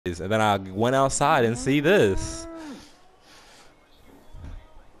And then I went outside and see this.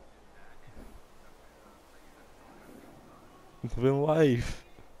 Living life.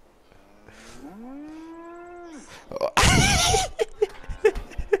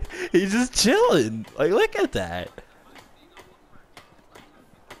 He's just chilling. Like, look at that.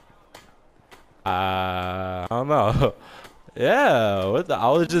 I don't know. Yeah, what the? I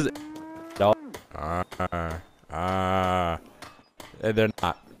was just. And they're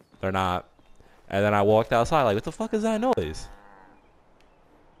not. They're not. And then I walked outside, like, what the fuck is that noise?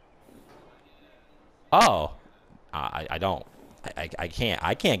 Oh, I don't. I can't.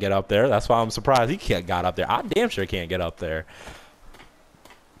 I can't get up there. That's why I'm surprised he can't got up there. I damn sure can't get up there.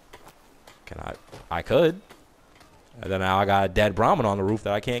 Can I? I could. And then now I got a dead Brahmin on the roof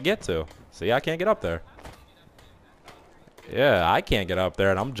that I can't get to. See, I can't get up there. Yeah, I can't get up there,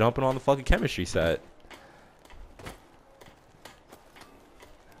 and I'm jumping on the fucking chemistry set.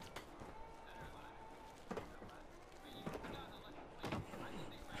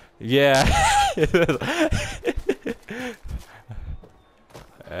 Yeah.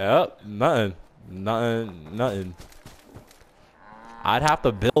 Yep, nothing. Nothing. I'd have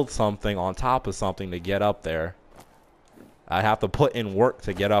to build something on top of something to get up there. I'd have to put in work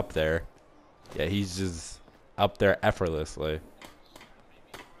to get up there. Yeah, he's just up there effortlessly.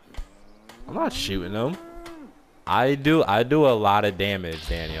 I'm not shooting him. I do a lot of damage,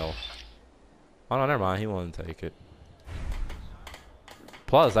 Daniel. Oh no, never mind. He won't take it.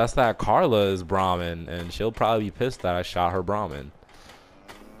 Plus, that's that Carla's Brahmin, and she'll probably be pissed that I shot her Brahmin.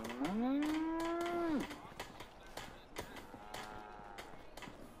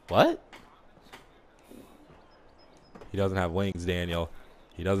 What? He doesn't have wings, Daniel.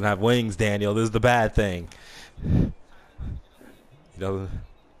 He doesn't have wings, Daniel. This is the bad thing. He doesn't.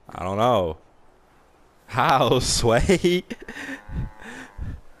 I don't know. How, Sway?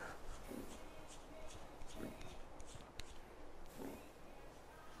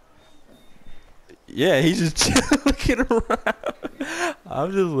 Yeah, he's just looking around.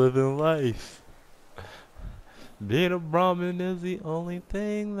 I'm just living life. Being a Brahmin is the only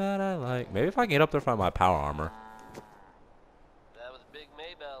thing that I like. Maybe if I can get up there and find my power armor. That was Big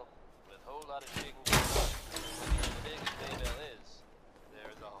Maybell with a whole lot of chicken. As big as Maybell is,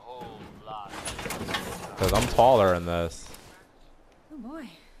 there's a whole lot. Because I'm taller in this. Oh boy.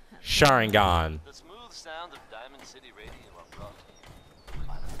 Sharingan. The smooth sounds of Diamond City Radio are brought to you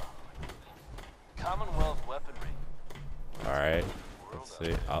by the following. Commonwealth weaponry. Alright. Let's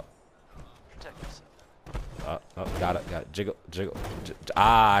see. Up. Protect yourself. Oh, got it. Jiggle.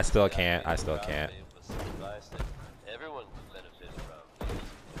 Ah, I still can't. Everyone can benefit from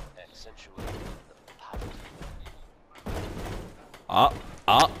accentuating the power.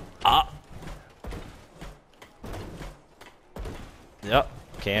 Up. Yep.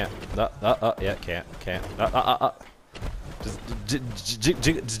 Can't. Yeah, can't.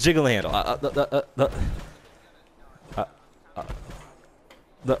 Just jiggle the handle.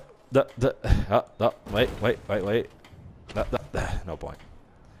 Wait. No point.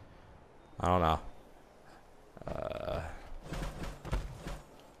 I don't know.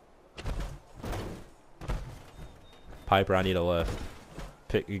 Piper, I need a lift.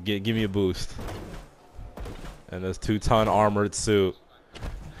 Give me a boost. And this 2-ton armored suit.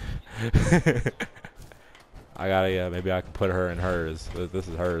 I gotta, yeah, maybe I can put her in hers. This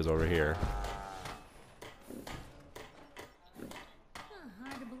is hers over here.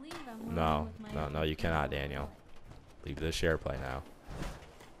 No, you cannot, Daniel. Leave this share play now.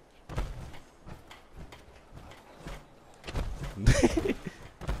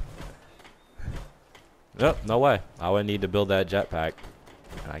 Nope, no way. I would need to build that jetpack,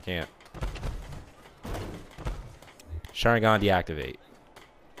 and I can't. Sharingan deactivate.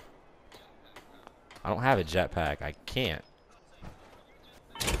 I don't have a jetpack. I can't.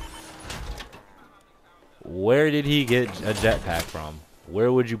 Where did he get a jetpack from?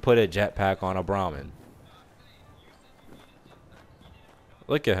 Where would you put a jetpack on a Brahmin?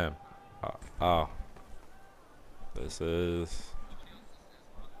 Look at him. Oh. This is...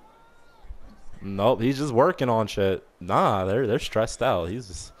 Nope, he's just working on shit. Nah, they're stressed out. He's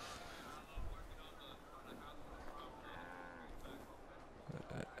just...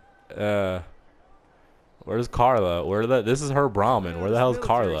 Where's Carla? This is her Brahmin. Where the hell's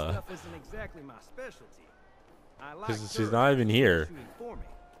Carla? She's not even here.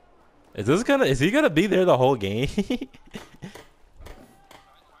 Is he gonna be there the whole game?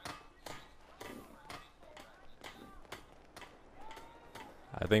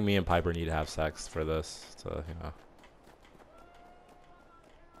 I think me and Piper need to have sex for this, so you know.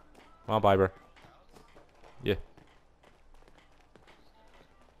 Come on, Piper. Yeah.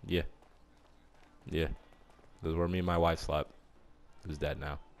 Yeah. Yeah. This is where me and my wife slept. Who's dead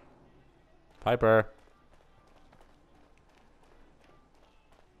now. Piper.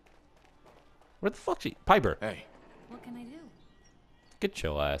 Where the fuck she? Piper. Hey. What can I do? Get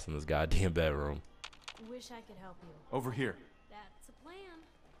your ass in this goddamn bedroom. Wish I could help you. Over here. That's a plan.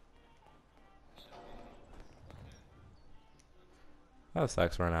 That was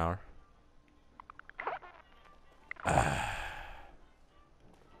sex for an hour.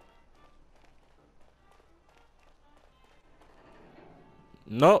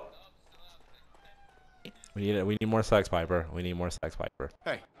 Nope. We need more sex, Piper. We need more sex, Piper.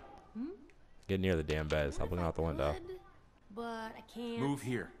 Hey. Get near the damn bed. Stop looking out the window. Could, but I can't. Move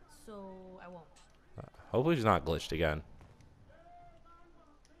here. So I won't. Hopefully she's not glitched again.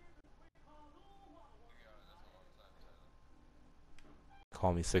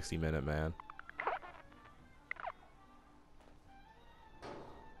 Call me 60-minute man.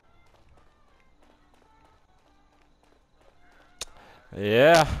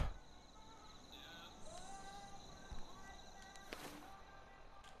 Yeah.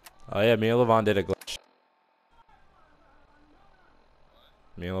 Oh yeah, me and Levon did a glitch.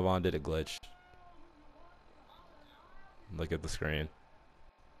 Me and Levon did a glitch. Look at the screen.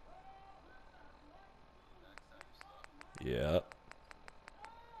 Yep.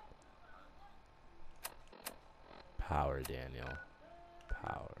 Power, Daniel.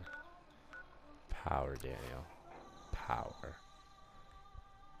 Power. Power, Daniel. Power.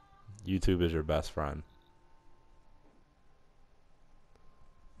 YouTube is your best friend.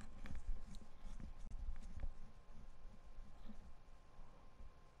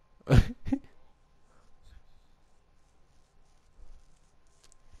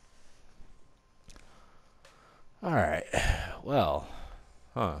 All right. Well.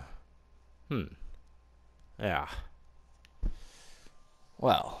 Huh. Yeah.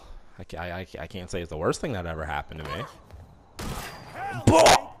 Well, I can't say it's the worst thing that ever happened to me.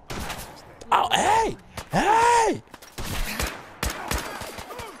 Oh, hey! Hey!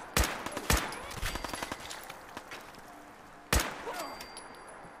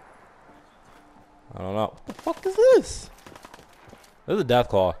 I don't know. What the fuck is this? This is a death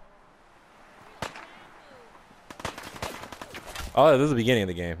claw. Oh, this is the beginning of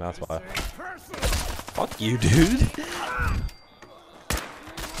the game. That's why. Fuck you, dude.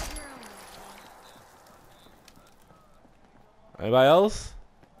 Anybody else?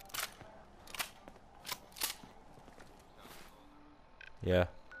 Yeah.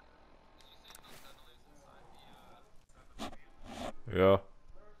 Yeah.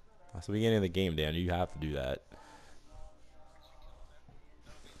 That's the beginning of the game, Dan. You have to do that.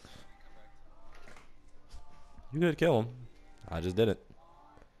 You could kill him. I just didn't.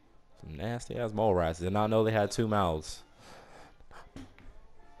 Some nasty ass mole rats. Did not know they had two mouths.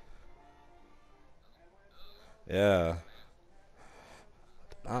 Yeah.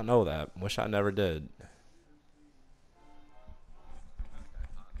 Did not know that. Wish I never did.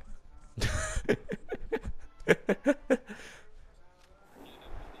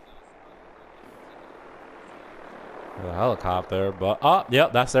 A helicopter, but oh,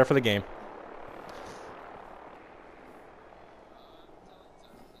 yep, that's there for the game.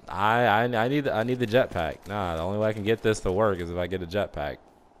 I need the jetpack. Nah, the only way I can get this to work is if I get a jetpack.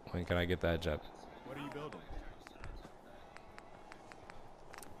 When can I get that jet? What are you building?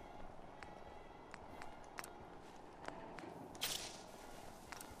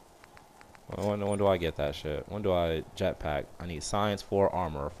 When do I get that shit? When do I jetpack? I need science 4,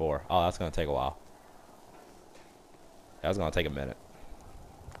 armor 4. Oh, that's gonna take a while. That's gonna take a minute.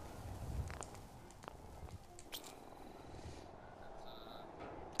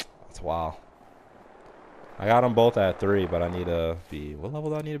 That's a while. I got them both at 3, but I need to be. What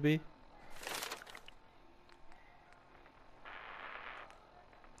level do I need to be?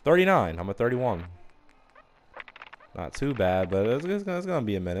 39. I'm at 31. Not too bad, but it's gonna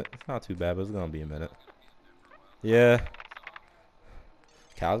be a minute. It's not too bad, but it's gonna be a minute. Yeah.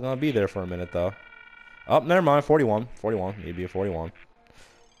 Cal's gonna be there for a minute though. Oh, never mind. 41. 41. Need to be a 41.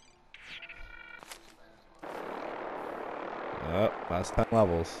 Yep, that's 10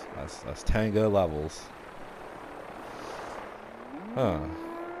 levels. That's 10 good levels. Huh.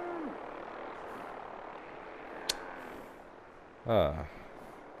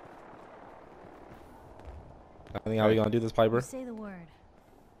 I think how are we gonna do this, Piper? You say the word.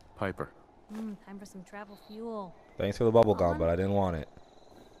 Piper. Time for some travel fuel. Thanks for the bubble gum, but I didn't want it.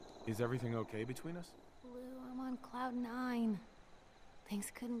 Is everything okay between us? Blue, I'm on cloud 9. Things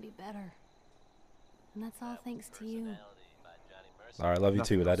couldn't be better. And that's all thanks to you. All right, love you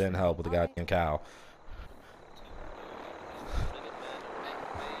too, but that didn't help with the goddamn cow.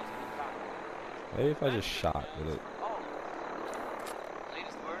 Maybe if I just shot with it. Oh,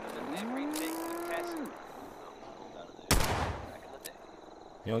 latest word on the neighboring thing to Castle. Pulled out of there back in the day.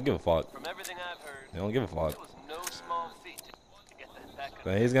 He don't give a fuck. From everything I've heard, He don't give a fuck. it was no small feat to get that back up.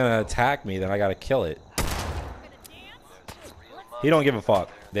 Then he's gonna attack me, then I gotta kill it. There's a real He don't give a fuck,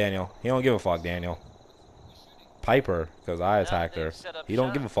 Daniel. He don't give a fuck, Daniel. Piper, because I attacked her. He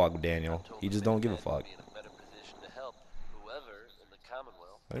don't give a fuck, Daniel. He just don't give a fuck.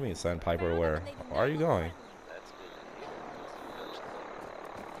 What do you mean send Piper where? Where are you going?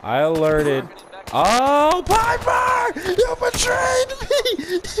 I alerted. Oh, Piper! You betrayed me!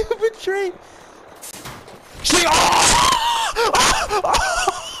 You betrayed. She.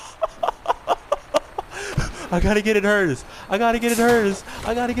 I gotta get it hers. I gotta get it hers.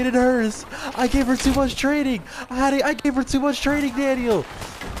 I gotta get it hers. I gave her too much training. I gave her too much training, Daniel.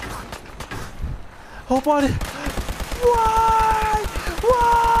 Hope on it. Why?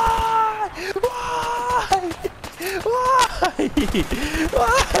 Why? Why? Why?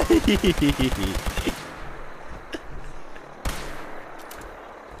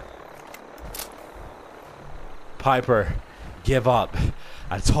 Piper, give up.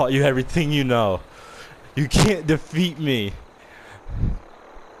 I taught you everything you know. You can't defeat me.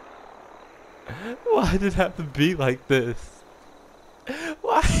 Why did it have to be like this?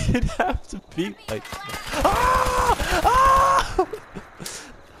 Why did it have to be like this? Ah! Ah!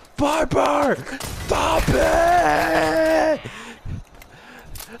 Piper! Stop it!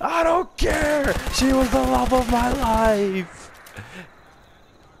 I don't care! She was the love of my life!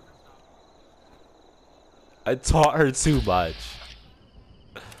 I taught her too much.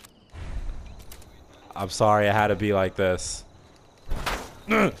 I'm sorry I had to be like this.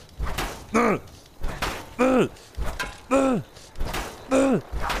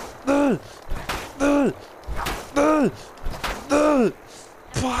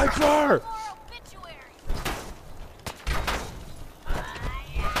 Piper!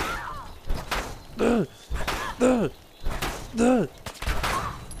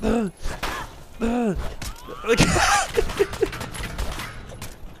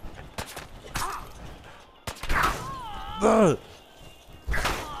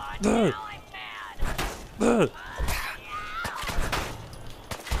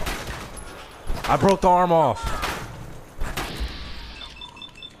 I broke the arm off.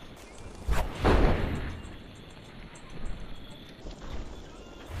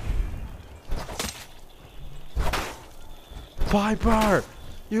 Piper,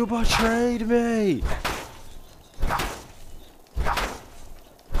 you betrayed me.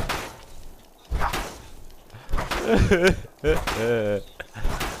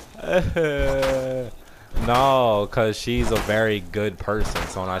 No, because she's a very good person.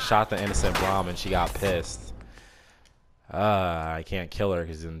 So when I shot the innocent Brahmin, she got pissed. I can't kill her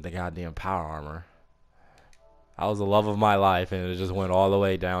because she's in the goddamn power armor. I was the love of my life, and it just went all the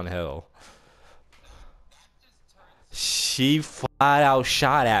way downhill. She flat out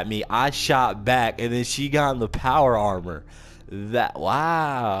shot at me. I shot back, and then she got in the power armor.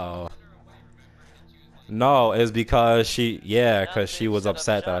 Wow. No, it's because because she was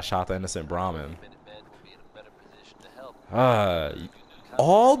upset that I shot the innocent Brahmin.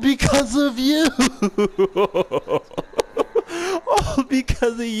 All because of you. All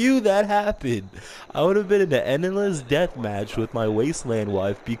because of you that happened. I would have been in an endless death match with my wasteland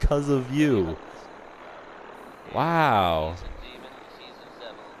wife because of you. Wow.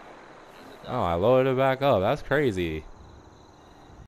 Oh, I lowered it back up. That's crazy.